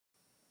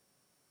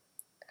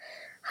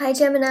Hi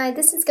Gemini,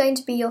 this is going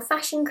to be your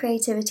fashion,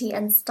 creativity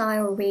and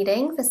style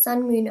reading for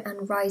Sun, Moon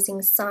and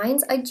Rising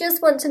signs. I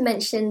just want to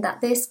mention that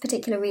this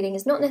particular reading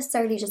is not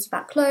necessarily just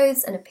about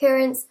clothes and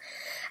appearance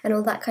and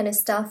all that kind of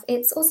stuff.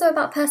 It's also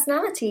about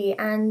personality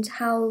and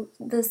how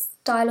the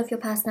style of your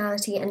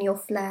personality and your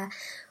flair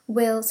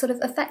will sort of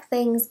affect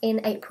things in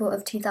April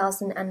of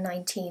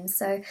 2019.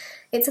 So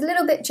it's a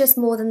little bit just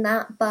more than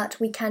that, but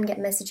we can get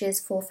messages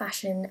for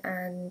fashion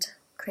and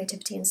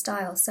creativity and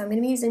style. So I'm going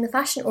to be using the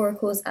fashion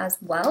oracles as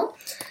well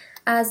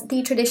as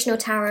the traditional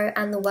tarot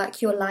and the Work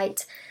Your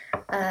Light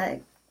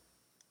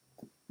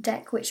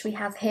deck, which we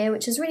have here,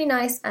 which is really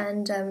nice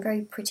and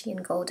very pretty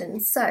and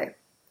golden. So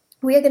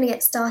we are going to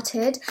get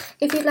started.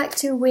 If you'd like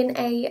to win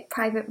a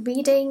private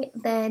reading,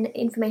 then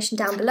information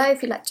down below.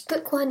 If you'd like to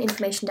book one,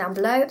 information down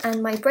below.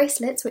 And my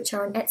bracelets, which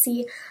are on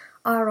Etsy,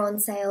 are on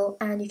sale,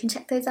 and you can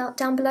check those out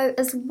down below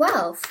as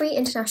well. Free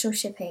international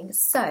shipping.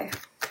 So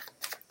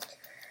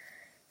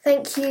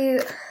thank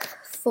you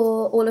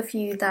for all of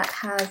you that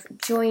have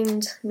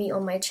joined me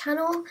on my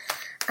channel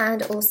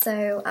and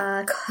also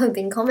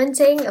been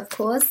commenting, of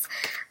course,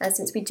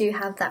 since we do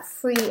have that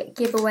free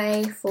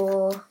giveaway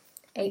for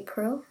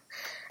April,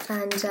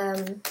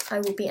 and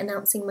I will be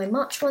announcing my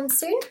March one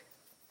soon.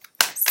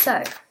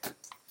 So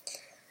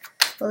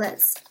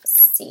let's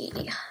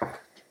see.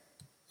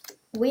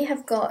 We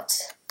have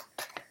got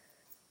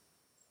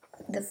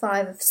the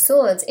Five of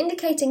Swords,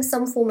 indicating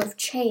some form of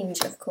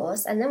change, of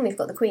course, and then we've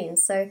got the Queen.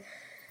 So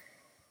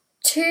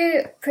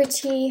two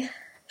pretty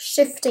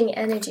shifting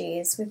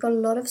energies. We've got a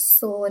lot of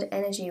sword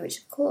energy, which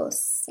of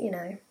course, you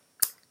know,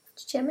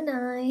 it's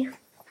Gemini.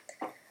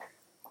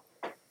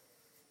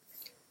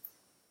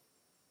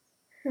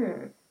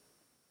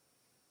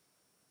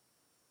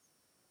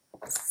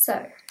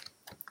 So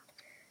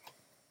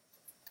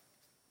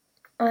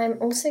I'm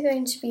also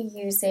going to be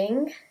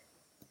using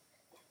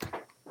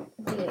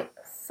the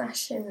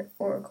fashion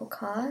oracle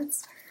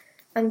cards.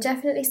 I'm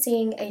definitely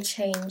seeing a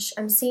change.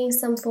 I'm seeing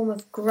some form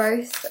of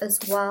growth as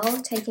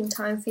well, taking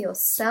time for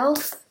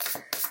yourself.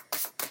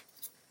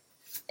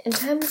 In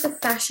terms of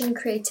fashion,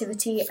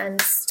 creativity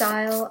and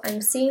style, I'm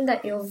seeing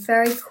that you're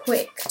very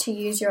quick to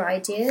use your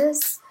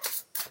ideas.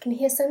 I can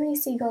hear so many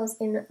seagulls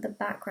in the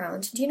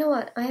background. Do you know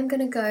what? I am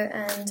going to go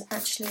and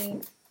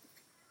actually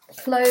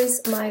close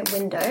my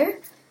window.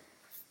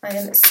 I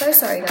am so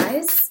sorry,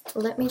 guys.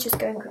 Let me just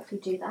go and quickly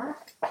do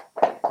that.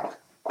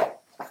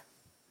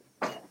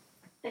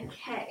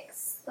 Okay,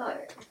 so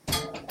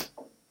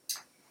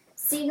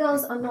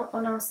seagulls are not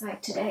on our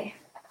side today,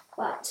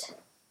 but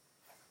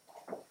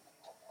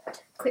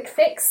quick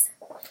fix,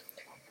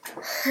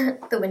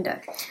 the window.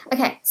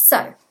 Okay,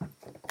 so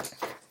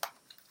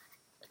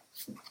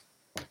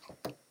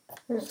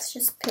let's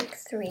just pick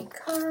 3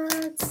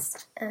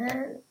 cards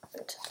and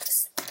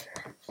this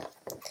one.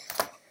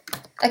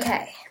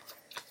 Okay.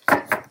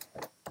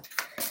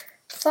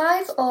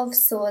 5 of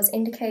Swords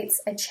indicates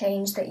a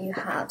change that you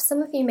have.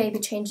 Some of you may be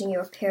changing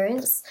your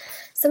appearance,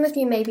 some of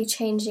you may be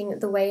changing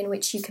the way in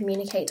which you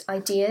communicate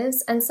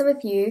ideas, and some of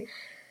you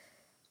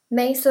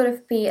may sort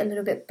of be a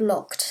little bit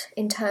blocked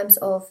in terms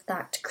of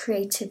that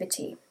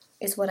creativity,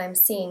 is what I'm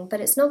seeing.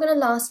 But it's not going to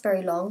last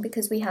very long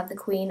because we have the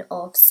Queen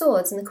of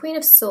Swords, and the Queen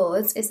of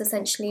Swords is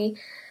essentially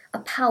a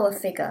power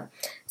figure.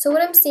 So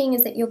what I'm seeing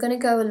is that you're going to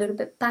go a little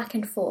bit back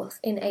and forth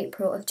in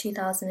April of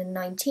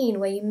 2019,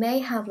 where you may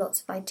have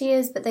lots of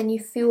ideas, but then you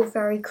feel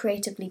very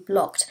creatively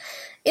blocked.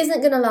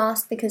 Isn't going to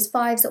last because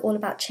 5s are all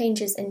about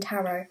changes in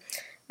tarot.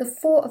 The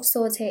 4 of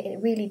Swords here,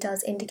 it really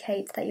does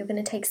indicate that you're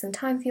going to take some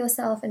time for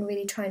yourself and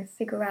really try and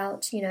figure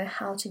out, you know,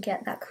 how to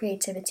get that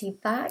creativity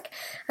back.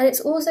 And it's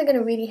also going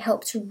to really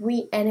help to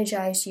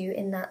re-energize you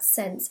in that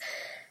sense.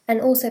 And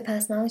also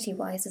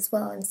personality-wise as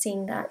well, and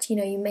seeing that, you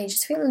know, you may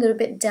just feel a little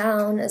bit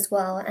down as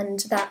well, and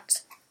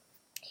that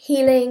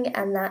healing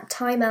and that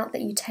time out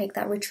that you take,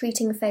 that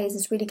retreating phase,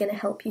 is really going to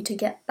help you to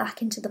get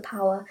back into the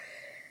power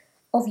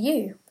of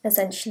you,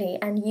 essentially,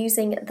 and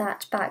using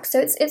that back. So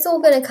it's all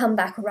going to come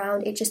back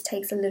around. It just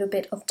takes a little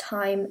bit of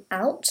time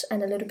out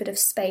and a little bit of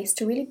space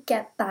to really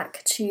get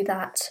back to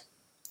that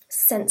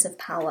sense of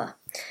power.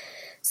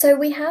 So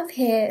we have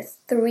here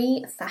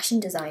 3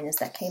 fashion designers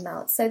that came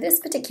out. So this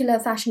particular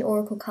fashion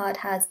oracle card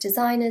has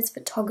designers,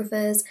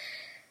 photographers,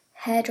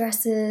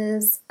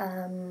 hairdressers,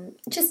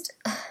 just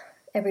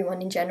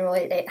everyone in general.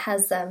 It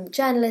has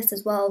journalists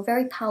as well,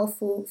 very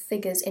powerful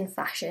figures in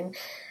fashion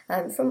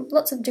from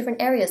lots of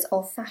different areas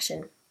of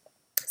fashion.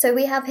 So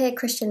we have here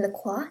Christian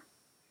Lacroix.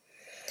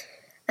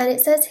 And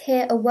it says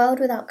here, a world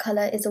without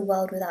colour is a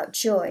world without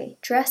joy.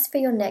 Dress for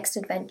your next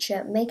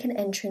adventure, make an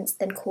entrance,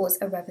 then cause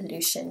a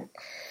revolution.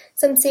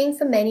 So I'm seeing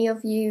for many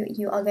of you,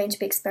 you are going to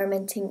be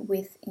experimenting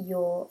with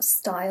your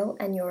style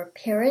and your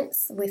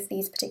appearance with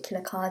these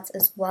particular cards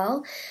as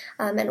well.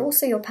 And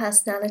also your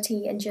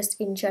personality and just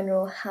in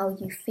general how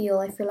you feel.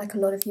 I feel like a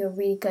lot of you are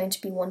really going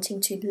to be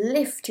wanting to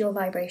lift your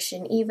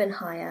vibration even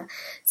higher.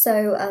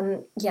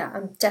 So yeah,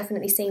 I'm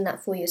definitely seeing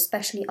that for you,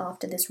 especially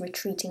after this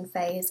retreating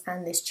phase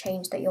and this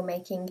change that you're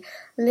making,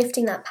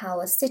 lifting that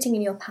power, sitting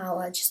in your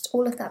power, just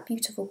all of that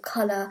beautiful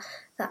colour,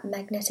 that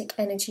magnetic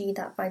energy,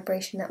 that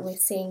vibration that we're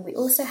seeing. We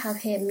also have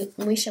here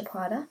Misha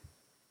Prada.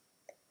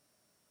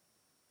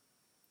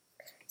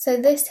 So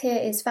this here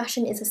is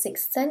fashion is a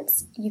sixth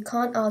sense. You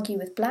can't argue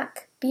with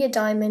black. Be a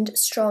diamond,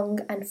 strong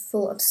and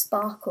full of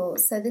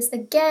sparkles. So this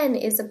again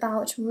is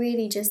about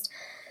really just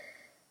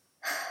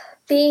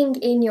being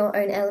in your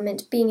own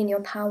element, being in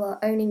your power,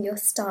 owning your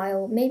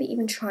style, maybe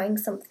even trying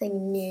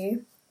something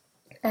new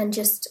and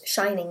just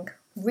shining,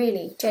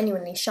 really,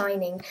 genuinely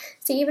shining.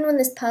 So even when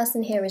this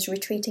person here is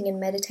retreating and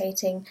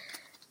meditating,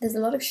 there's a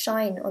lot of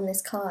shine on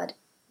this card.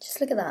 Just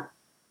look at that.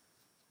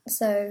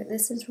 So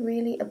this is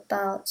really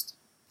about,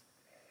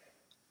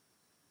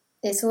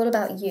 it's all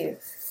about you.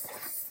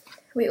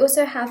 We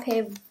also have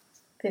here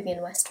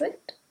Vivienne Westwood.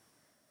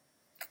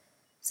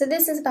 So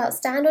this is about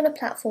stand on a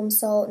platform,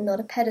 soul, not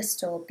a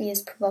pedestal. Be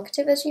as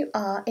provocative as you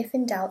are. If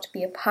in doubt,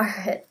 be a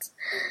pirate.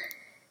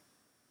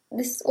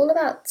 This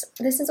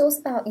is also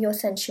about your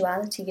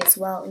sensuality as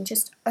well, and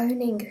just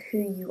owning who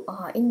you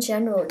are in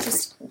general.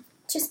 Just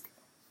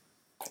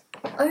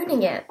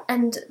owning it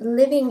and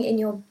living in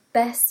your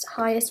best,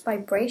 highest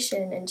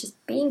vibration and just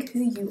being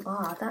who you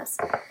are.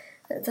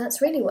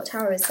 That's really what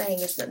Tarot is saying,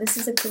 is that this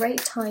is a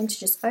great time to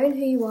just own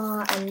who you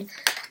are and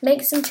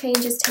make some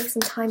changes, take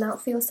some time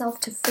out for yourself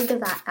to figure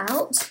that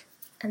out,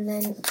 and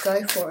then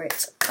go for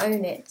it,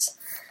 own it.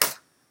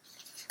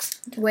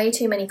 Way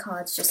too many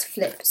cards just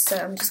flipped, so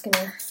I'm just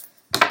gonna...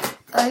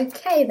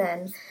 Okay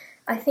then,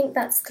 I think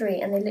that's 3,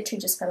 and they literally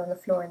just fell on the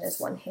floor, and there's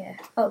 1 here.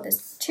 Oh,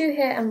 there's 2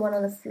 here and 1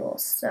 on the floor,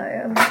 so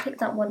I'm gonna pick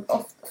that one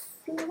off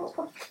the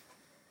floor.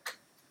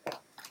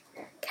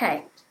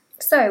 Okay,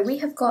 so we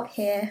have got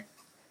here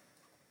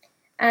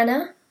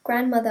Anna,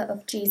 grandmother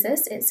of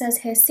Jesus. It says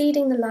here,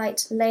 seeding the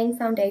light, laying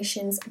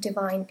foundations,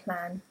 divine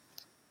plan.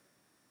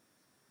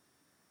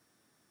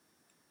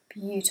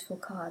 Beautiful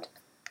card.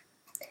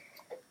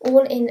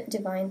 All in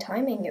divine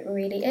timing, it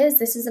really is.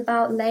 This is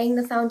about laying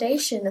the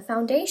foundation. The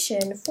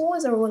foundation,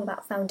 4s are all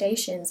about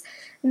foundations.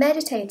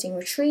 Meditating,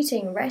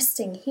 retreating,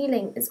 resting,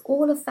 healing is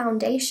all a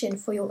foundation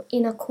for your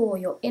inner core,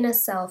 your inner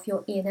self,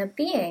 your inner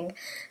being.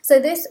 So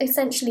this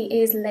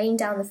essentially is laying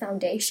down the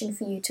foundation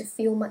for you to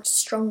feel much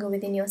stronger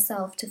within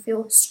yourself, to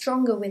feel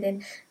stronger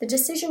within the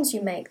decisions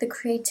you make, the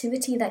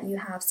creativity that you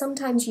have.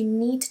 Sometimes you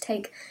need to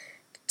take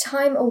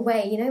time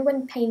away. You know,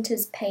 when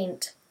painters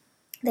paint,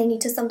 they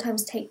need to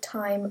sometimes take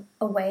time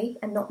away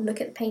and not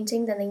look at the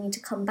painting, then they need to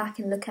come back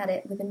and look at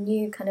it with a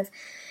new kind of,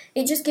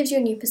 it just gives you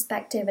a new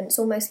perspective, and it's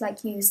almost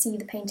like you see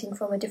the painting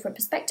from a different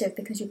perspective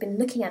because you've been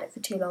looking at it for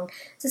too long.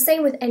 It's the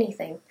same with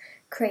anything,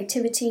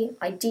 creativity,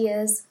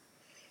 ideas,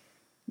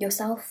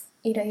 yourself.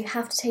 You know, you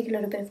have to take a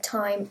little bit of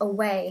time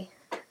away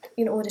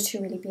in order to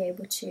really be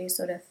able to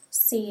sort of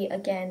see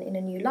again in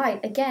a new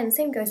light. Again,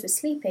 same goes with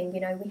sleeping.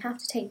 You know, we have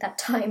to take that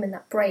time and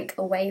that break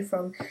away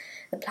from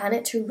the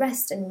planet to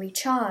rest and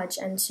recharge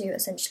and to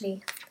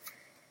essentially,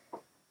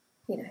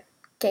 you know,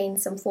 gain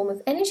some form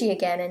of energy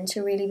again and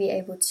to really be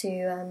able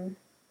to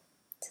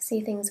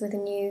see things with a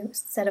new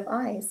set of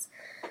eyes.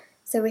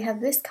 So we have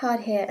this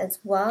card here as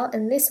well,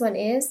 and this one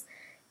is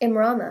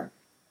Imrama.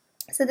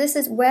 So this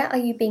is, where are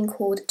you being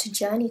called to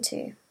journey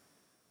to?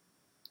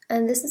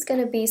 And this is going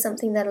to be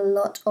something that a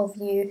lot of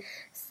you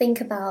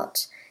think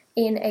about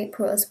in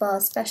April as well,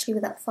 especially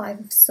with that 5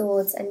 of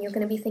Swords, and you're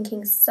going to be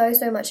thinking so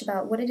much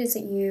about what it is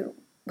that you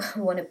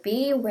want to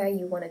be, where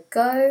you want to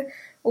go,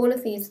 all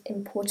of these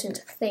important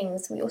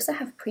things. We also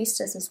have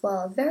Priestess as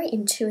well, a very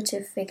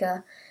intuitive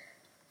figure.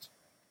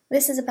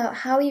 This is about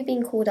how you're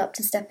being called up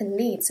to step and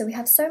lead. So we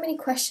have so many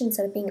questions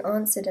that are being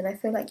answered, and I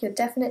feel like you're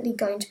definitely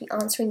going to be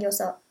asking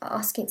yourself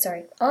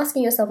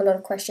a lot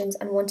of questions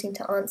and wanting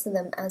to answer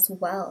them as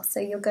well.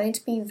 So you're going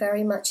to be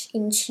very much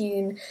in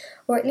tune,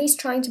 or at least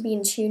trying to be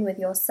in tune with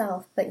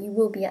yourself, but you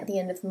will be at the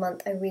end of the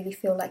month. I really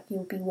feel like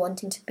you'll be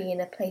wanting to be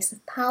in a place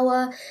of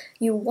power.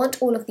 You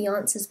want all of the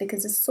answers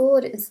because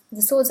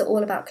the swords are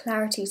all about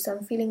clarity, so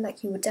I'm feeling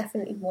like you would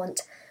definitely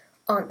want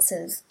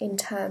answers in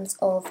terms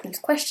of these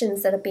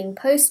questions that are being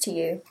posed to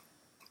you.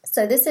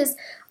 So this is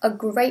a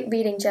great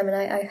reading,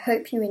 Gemini. I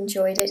hope you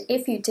enjoyed it.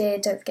 If you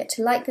did, don't forget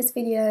to like this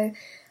video,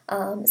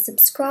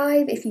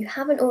 subscribe if you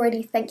haven't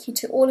already. Thank you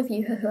to all of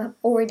you who have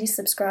already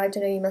subscribed.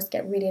 I know you must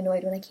get really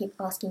annoyed when I keep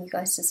asking you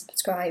guys to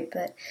subscribe,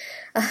 but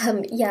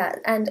yeah,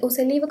 and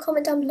also leave a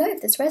comment down below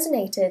if this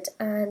resonated.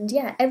 And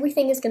yeah,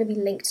 everything is going to be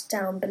linked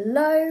down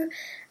below,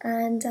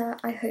 and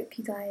I hope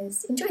you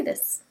guys enjoy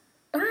this.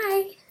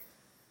 Bye!